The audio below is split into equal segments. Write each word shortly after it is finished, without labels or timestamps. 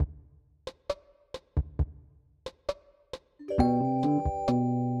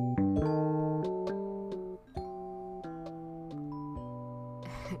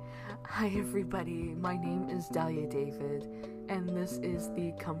everybody, my name is Dalya David, and this is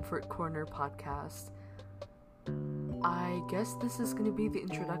the Comfort Corner podcast. I guess this is going to be the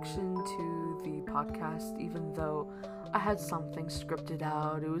introduction to the podcast, even though I had something scripted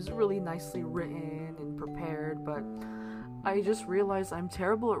out. It was really nicely written and prepared, but I just realized I'm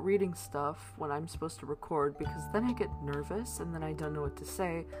terrible at reading stuff when I'm supposed to record, because then I get nervous and then I don't know what to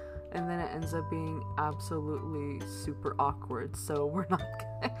say, and then it ends up being absolutely super awkward. So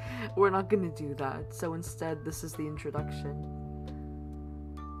we're not gonna do that. So instead, this is the introduction.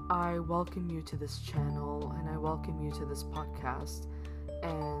 I welcome you to this channel and I welcome you to this podcast,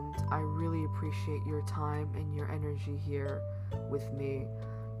 and I really appreciate your time and your energy here with me,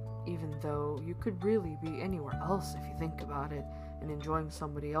 even though you could really be anywhere else if you think about it and enjoying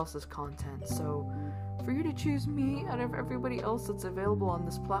somebody else's content. So for you to choose me out of everybody else that's available on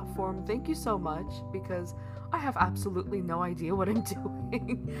this platform, thank you so much, because I have absolutely no idea what I'm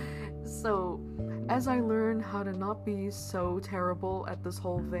doing. So as I learn how to not be so terrible at this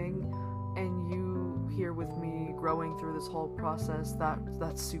whole thing, and you here with me growing through this whole process,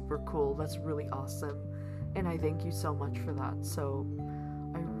 that's super cool. That's really awesome, and I thank you so much for that. So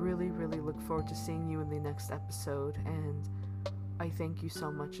I really look forward to seeing you in the next episode, and I thank you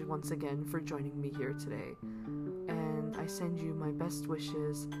so much once again for joining me here today, and I send you my best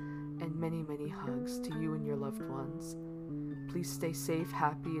wishes and many hugs to you and your loved ones. Please stay safe,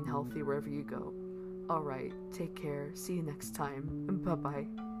 happy, and healthy wherever you go. Alright, take care, see you next time, and bye-bye.